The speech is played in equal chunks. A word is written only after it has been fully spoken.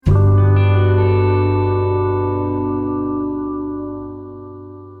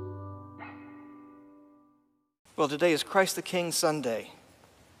Well, today is Christ the King Sunday,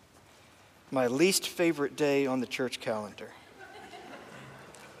 my least favorite day on the church calendar.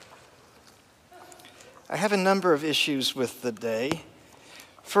 I have a number of issues with the day.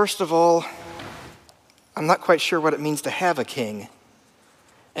 First of all, I'm not quite sure what it means to have a king,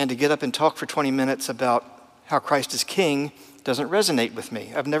 and to get up and talk for 20 minutes about how Christ is king doesn't resonate with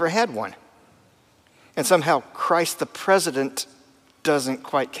me. I've never had one. And somehow Christ the president doesn't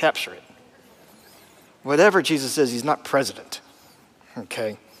quite capture it. Whatever Jesus is, he's not president,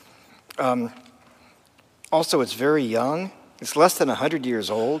 okay? Also, it's very young. It's less than 100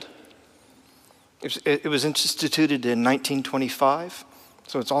 years old. It was instituted in 1925,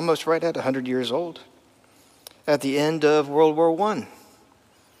 so it's almost right at 100 years old. At the end of World War I,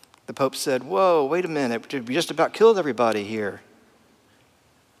 the Pope said, whoa, wait a minute, we just about killed everybody here.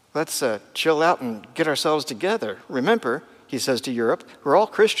 Let's chill out and get ourselves together. Remember, he says to Europe, we're all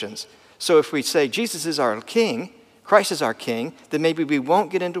Christians. So if we say Jesus is our king, Christ is our king, then maybe we won't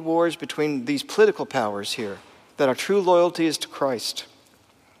get into wars between these political powers here, that our true loyalty is to Christ.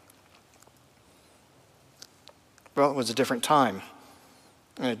 Well, it was a different time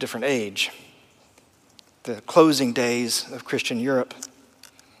and a different age. The closing days of Christian Europe.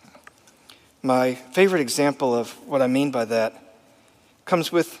 My favorite example of what I mean by that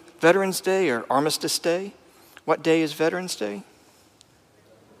comes with Veterans Day or Armistice Day. What day is Veterans Day?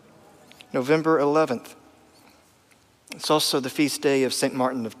 November 11th. It's also the feast day of St.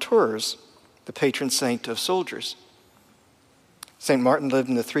 Martin of Tours, the patron saint of soldiers. St. Martin lived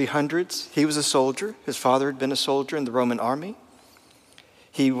in the 300s. He was a soldier. His father had been a soldier in the Roman army.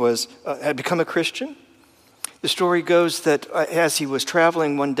 He had become a Christian. The story goes that as he was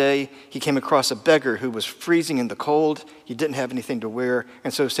traveling one day, he came across a beggar who was freezing in the cold. He didn't have anything to wear.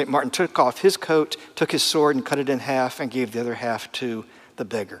 And so St. Martin took off his coat, took his sword and cut it in half and gave the other half to the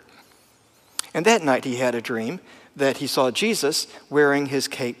beggar. And that night he had a dream that he saw Jesus wearing his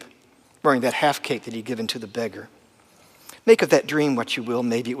cape, wearing that half cape that he'd given to the beggar. Make of that dream what you will.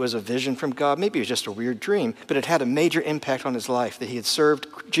 Maybe it was a vision from God. Maybe it was just a weird dream. But it had a major impact on his life that he had served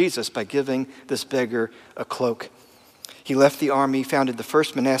Jesus by giving this beggar a cloak. He left the army, founded the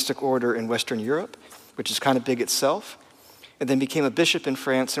first monastic order in Western Europe, which is kind of big itself, and then became a bishop in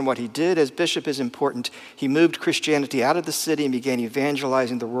France. And what he did as bishop is important. He moved Christianity out of the city and began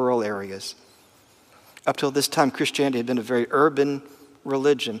evangelizing the rural areas. Up till this time, Christianity had been a very urban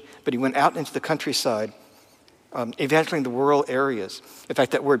religion, but he went out into the countryside, evangelizing the rural areas. In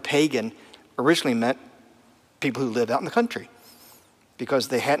fact, that word pagan originally meant people who lived out in the country because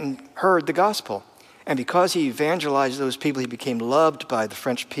they hadn't heard the gospel. And because he evangelized those people, he became loved by the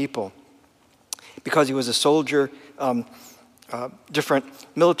French people. Because he was a soldier, different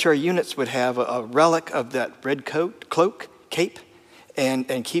military units would have a relic of that red cloak, cape,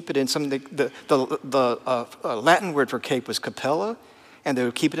 and keep it in something. The Latin word for cape was capella, and they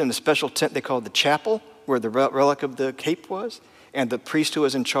would keep it in a special tent they called the chapel, where the relic of the cape was. And the priest who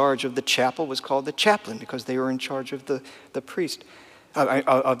was in charge of the chapel was called the chaplain because they were in charge of the priest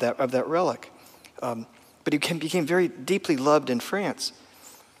of that relic. But he became very deeply loved in France.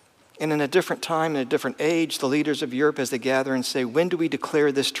 And in a different time, in a different age, the leaders of Europe, as they gather and say, when do we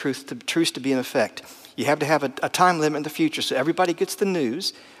declare this truce to be in effect? You have to have a time limit in the future so everybody gets the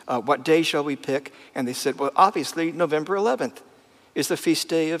news. What day shall we pick? And they said, well, obviously, November 11th is the feast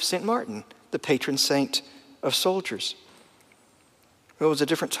day of St. Martin, the patron saint of soldiers. It was a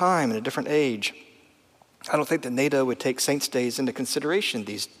different time and a different age. I don't think that NATO would take saints' days into consideration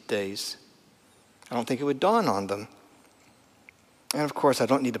these days. I don't think it would dawn on them. And of course, I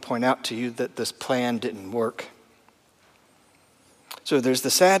don't need to point out to you that this plan didn't work. So there's the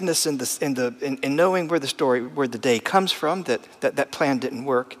sadness in knowing where the day comes from, that plan didn't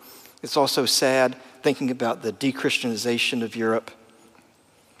work. It's also sad thinking about the de-Christianization of Europe.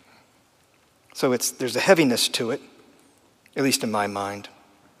 So there's a heaviness to it, at least in my mind.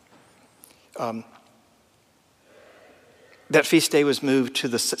 That feast day was moved to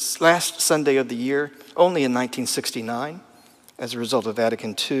the last Sunday of the year, only in 1969, as a result of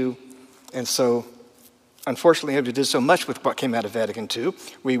Vatican II. And so, unfortunately, we did so much with what came out of Vatican II,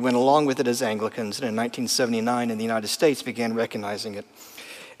 we went along with it as Anglicans, and in 1979 in the United States began recognizing it.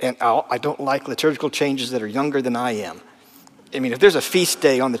 And I don't like liturgical changes that are younger than I am. I mean, if there's a feast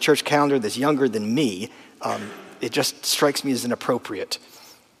day on the church calendar that's younger than me, it just strikes me as inappropriate.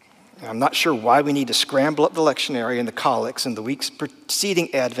 I'm not sure why we need to scramble up the lectionary and the collects in the weeks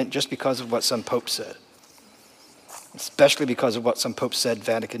preceding Advent just because of what some pope said, especially because of what some pope said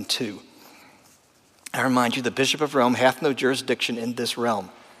Vatican II. I remind you, the Bishop of Rome hath no jurisdiction in this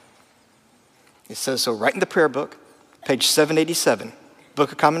realm. It says so right in the prayer book, page 787.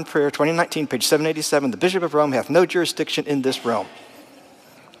 Book of Common Prayer, 2019, page 787, the Bishop of Rome hath no jurisdiction in this realm.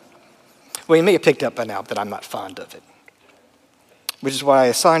 Well, you may have picked up by now that I'm not fond of it, which is why I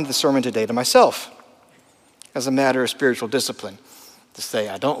assigned the sermon today to myself as a matter of spiritual discipline, to say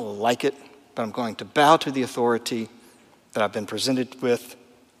I don't like it, but I'm going to bow to the authority that I've been presented with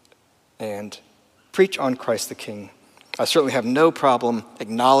and preach on Christ the King. I certainly have no problem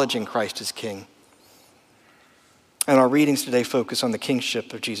acknowledging Christ as King. And our readings today focus on the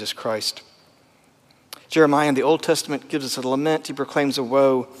kingship of Jesus Christ. Jeremiah in the Old Testament gives us a lament. He proclaims a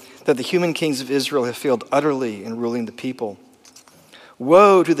woe that the human kings of Israel have failed utterly in ruling the people.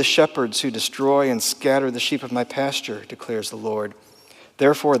 Woe to the shepherds who destroy and scatter the sheep of my pasture, declares the Lord.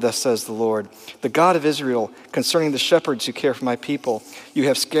 Therefore, thus says the Lord, the God of Israel, concerning the shepherds who care for my people, you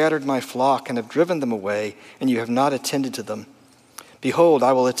have scattered my flock and have driven them away, and you have not attended to them. Behold,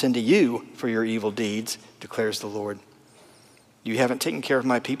 I will attend to you for your evil deeds, declares the Lord. You haven't taken care of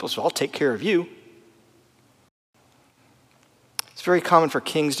my people, so I'll take care of you. It's very common for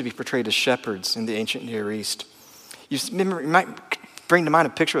kings to be portrayed as shepherds in the ancient Near East. You might bring to mind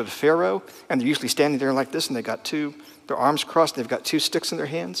a picture of a pharaoh, and they're usually standing there like this, and they've got their arms crossed, they've got two sticks in their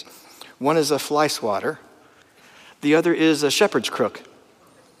hands. One is a fly swatter. The other is a shepherd's crook.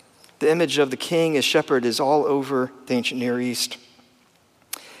 The image of the king as shepherd is all over the ancient Near East.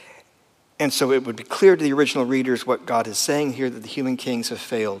 And so it would be clear to the original readers what God is saying here, that the human kings have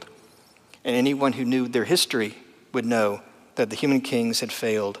failed. And anyone who knew their history would know that the human kings had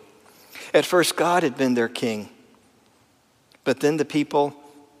failed. At first, God had been their king. But then the people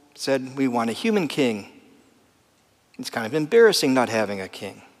said, we want a human king. It's kind of embarrassing not having a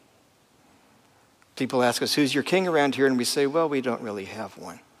king. People ask us, who's your king around here? And we say, well, we don't really have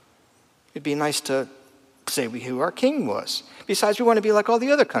one. It'd be nice to say who our king was. Besides, we want to be like all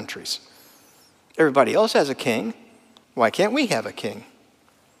the other countries. Everybody else has a king. Why can't we have a king?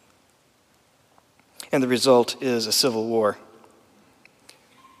 And the result is a civil war.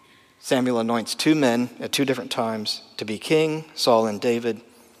 Samuel anoints two men at two different times to be king, Saul and David.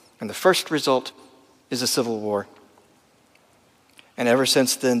 And the first result is a civil war. And ever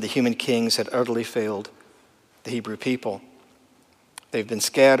since then, the human kings had utterly failed the Hebrew people. They've been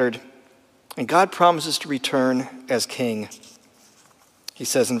scattered, and God promises to return as king. He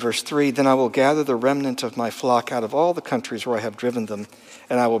says in verse 3, then I will gather the remnant of my flock out of all the countries where I have driven them,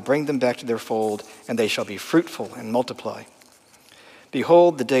 and I will bring them back to their fold, and they shall be fruitful and multiply.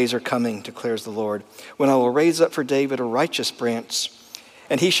 Behold, the days are coming, declares the Lord, when I will raise up for David a righteous branch,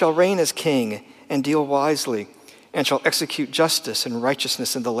 and he shall reign as king and deal wisely, and shall execute justice and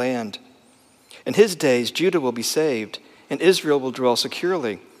righteousness in the land. In his days Judah will be saved, and Israel will dwell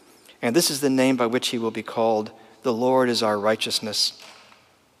securely. And this is the name by which he will be called, the Lord is our righteousness.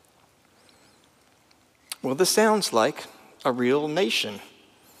 Well, this sounds like a real nation,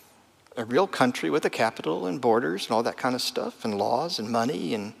 a real country with a capital and borders and all that kind of stuff, and laws and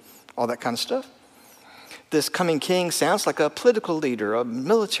money and all that kind of stuff. This coming king sounds like a political leader, a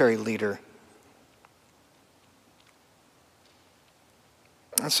military leader.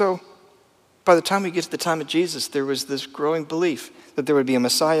 And so, by the time we get to the time of Jesus, there was this growing belief that there would be a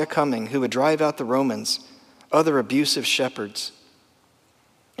Messiah coming who would drive out the Romans, other abusive shepherds.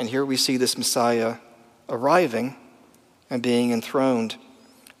 And here we see this Messiah arriving and being enthroned,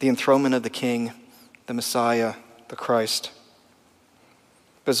 the enthronement of the King, the Messiah, the Christ.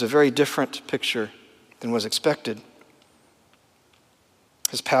 But it's a very different picture than was expected.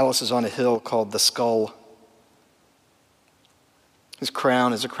 His palace is on a hill called the Skull. His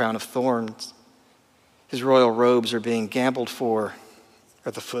crown is a crown of thorns. His royal robes are being gambled for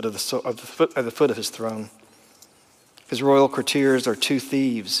at the foot of his throne. His royal courtiers are two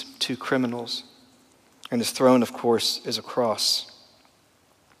thieves, two criminals. And his throne, of course, is a cross.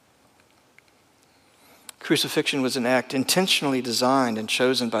 Crucifixion was an act intentionally designed and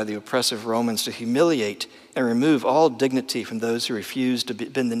chosen by the oppressive Romans to humiliate and remove all dignity from those who refused to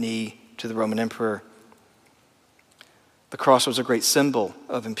bend the knee to the Roman emperor. The cross was a great symbol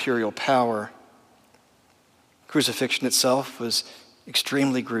of imperial power. Crucifixion itself was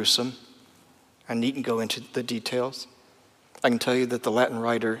extremely gruesome. I needn't go into the details. I can tell you that the Latin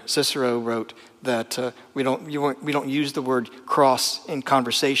writer Cicero wrote that we don't use the word cross in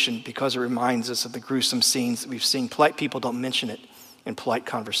conversation because it reminds us of the gruesome scenes that we've seen. Polite people don't mention it in polite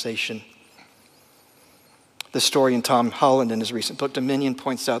conversation. The historian Tom Holland, in his recent book Dominion,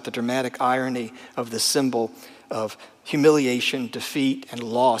 points out the dramatic irony of this symbol of humiliation, defeat, and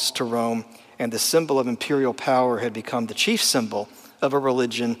loss to Rome, and the symbol of imperial power had become the chief symbol of a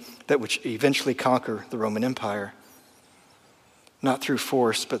religion that would eventually conquer the Roman Empire. Not through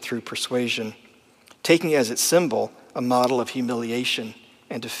force, but through persuasion, taking as its symbol a model of humiliation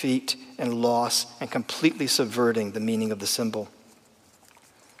and defeat and loss and completely subverting the meaning of the symbol.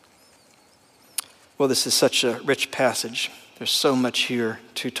 Well, this is such a rich passage. There's so much here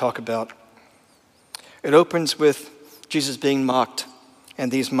to talk about. It opens with Jesus being mocked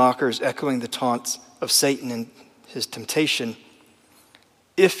and these mockers echoing the taunts of Satan and his temptation.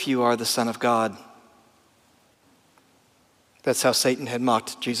 If you are the Son of God. That's how Satan had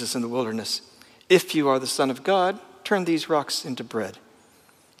mocked Jesus in the wilderness. If you are the Son of God, turn these rocks into bread.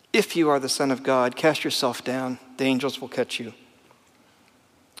 If you are the Son of God, cast yourself down. The angels will catch you.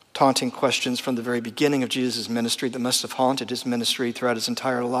 Taunting questions from the very beginning of Jesus' ministry that must have haunted his ministry throughout his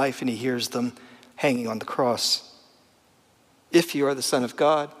entire life, and he hears them hanging on the cross. If you are the Son of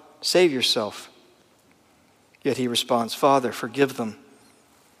God, save yourself. Yet he responds, Father, forgive them,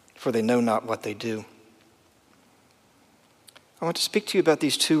 for they know not what they do. I want to speak to you about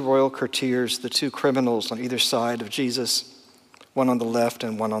these two royal courtiers, the two criminals on either side of Jesus, one on the left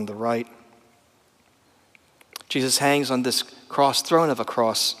and one on the right. Jesus hangs on this cross, throne of a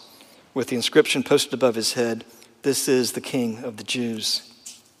cross, with the inscription posted above his head, "This is the King of the Jews."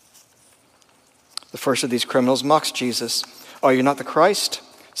 The first of these criminals mocks Jesus. Are you not the Christ?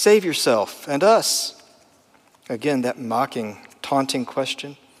 Save yourself and us. Again, that mocking, taunting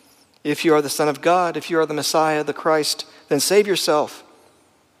question. If you are the Son of God, if you are the Messiah, the Christ, then save yourself.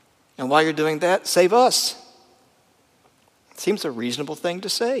 And while you're doing that, save us. Seems a reasonable thing to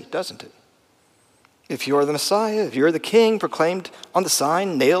say, doesn't it? If you are the Messiah, if you're the King proclaimed on the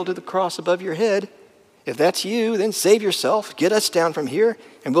sign nailed to the cross above your head, if that's you, then save yourself, get us down from here,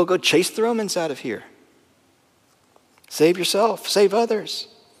 and we'll go chase the Romans out of here. Save yourself, save others.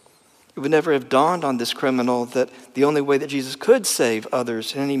 It would never have dawned on this criminal that the only way that Jesus could save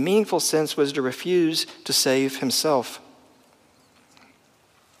others in any meaningful sense was to refuse to save himself.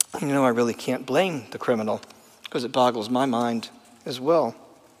 You know, I really can't blame the criminal because it boggles my mind as well.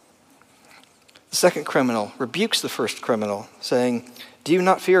 The second criminal rebukes the first criminal, saying, "Do you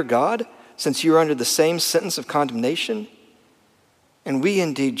not fear God, since you are under the same sentence of condemnation? And we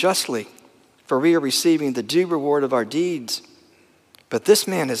indeed justly, for we are receiving the due reward of our deeds. But this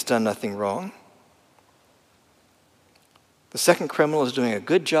man has done nothing wrong." The second criminal is doing a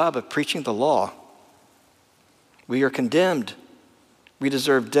good job of preaching the law. We are condemned. We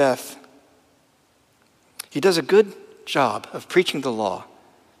deserve death. He does a good job of preaching the law,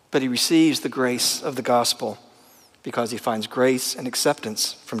 but he receives the grace of the gospel because he finds grace and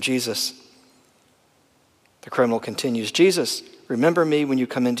acceptance from Jesus. The criminal continues, "Jesus, remember me when you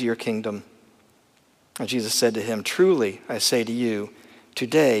come into your kingdom." And Jesus said to him, "Truly, I say to you,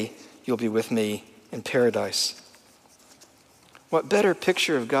 today you'll be with me in paradise." What better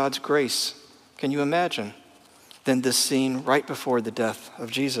picture of God's grace can you imagine than this scene right before the death of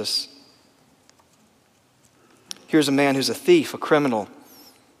Jesus? Here's a man who's a thief, a criminal,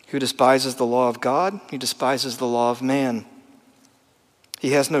 who despises the law of God, he despises the law of man.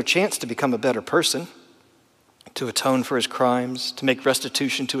 He has no chance to become a better person, to atone for his crimes, to make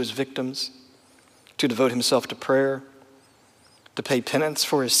restitution to his victims, to devote himself to prayer, to pay penance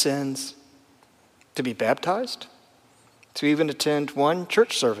for his sins, to be baptized, to even attend one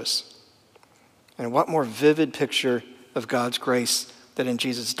church service. And what more vivid picture of God's grace that in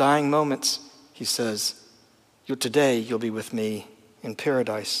Jesus' dying moments, he says, today you'll be with me in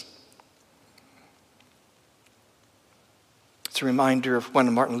paradise. It's a reminder of one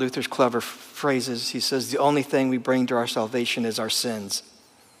of Martin Luther's clever phrases. He says, the only thing we bring to our salvation is our sins.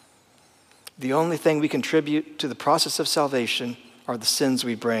 The only thing we contribute to the process of salvation are the sins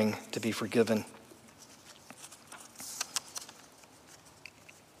we bring to be forgiven.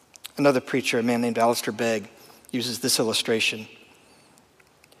 Another preacher, a man named Alistair Begg, uses this illustration.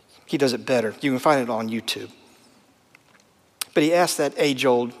 He does it better. You can find it on YouTube. But he asks that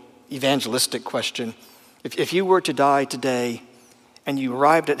age-old evangelistic question. If you were to die today and you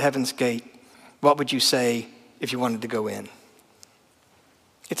arrived at heaven's gate, what would you say if you wanted to go in?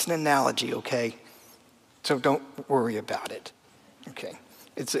 It's an analogy, okay? So don't worry about it, okay?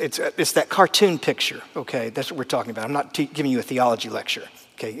 It's that cartoon picture, okay? That's what we're talking about. I'm not giving you a theology lecture,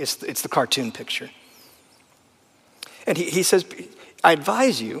 okay? It's the cartoon picture. And he says, I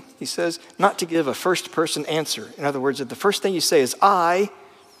advise you, he says, not to give a first-person answer. In other words, if the first thing you say is I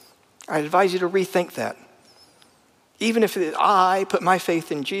advise you to rethink that. Even if I put my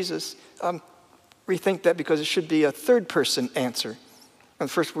faith in Jesus, rethink that because it should be a third-person answer. And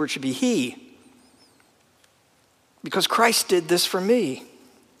the first word should be he. Because Christ did this for me.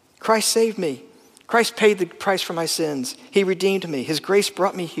 Christ saved me. Christ paid the price for my sins. He redeemed me. His grace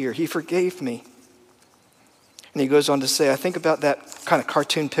brought me here. He forgave me. And he goes on to say, I think about that kind of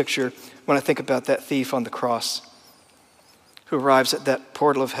cartoon picture when I think about that thief on the cross who arrives at that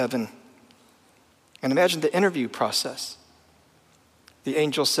portal of heaven. And imagine the interview process. The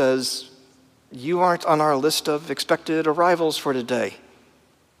angel says, "You aren't on our list of expected arrivals for today.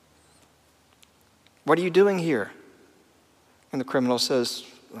 What are you doing here?" And the criminal says,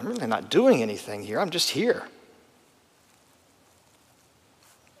 "I'm really not doing anything here. I'm just here."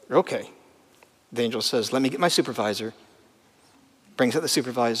 "Okay." The angel says, "Let me get my supervisor." Brings out the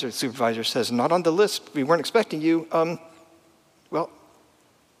supervisor. The supervisor says, "Not on the list. We weren't expecting you. Well,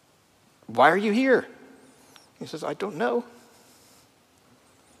 why are you here?" He says, "I don't know."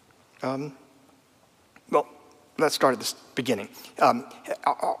 Well, let's start at the beginning.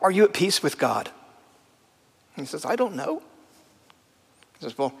 Are you at peace with God? He says, "I don't know." He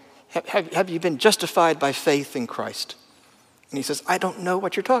says, "Well, have you been justified by faith in Christ?" And he says, "I don't know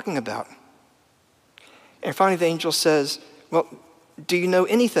what you're talking about." And finally the angel says, "Well, do you know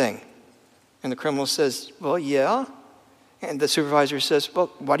anything?" And the criminal says, "Well, yeah." And the supervisor says, "Well,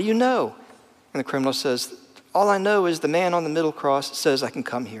 what do you know?" And the criminal says, "All I know is the man on the middle cross says I can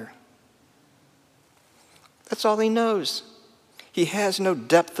come here." That's all he knows. He has no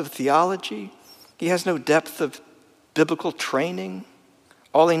depth of theology. He has no depth of biblical training.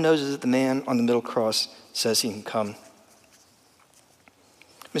 All he knows is that the man on the middle cross says he can come.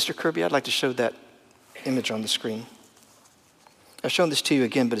 Mr. Kirby, I'd like to show that image on the screen. I've shown this to you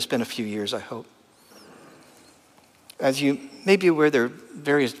again, but it's been a few years, I hope. As you may be aware, there are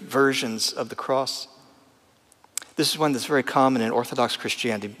various versions of the cross. This is one that's very common in Orthodox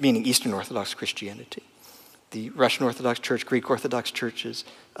Christianity, meaning Eastern Orthodox Christianity. The Russian Orthodox Church, Greek Orthodox churches,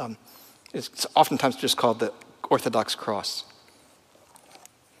 it's oftentimes just called the Orthodox cross.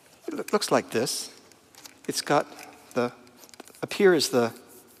 It looks like this. It's got up here is the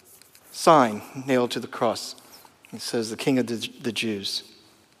sign nailed to the cross. It says, "The King of the Jews."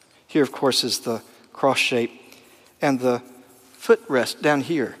 Here, of course, is the cross shape. And the footrest down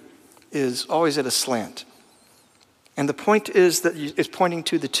here is always at a slant. And the point is that it's pointing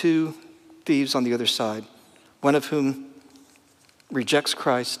to the two thieves on the other side, one of whom rejects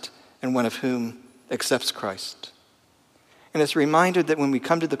Christ and one of whom accepts Christ. And it's a reminder that when we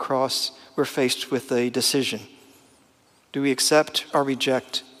come to the cross, we're faced with a decision. Do we accept or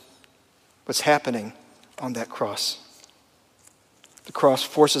reject what's happening on that cross? The cross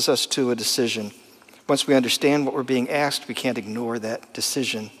forces us to a decision. Once we understand what we're being asked, we can't ignore that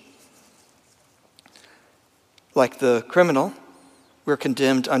decision. Like the criminal, we're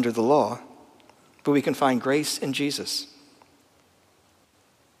condemned under the law, but we can find grace in Jesus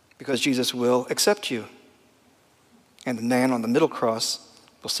because Jesus will accept you. And the man on the middle cross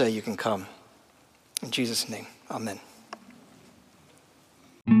will say you can come. In Jesus' name, amen.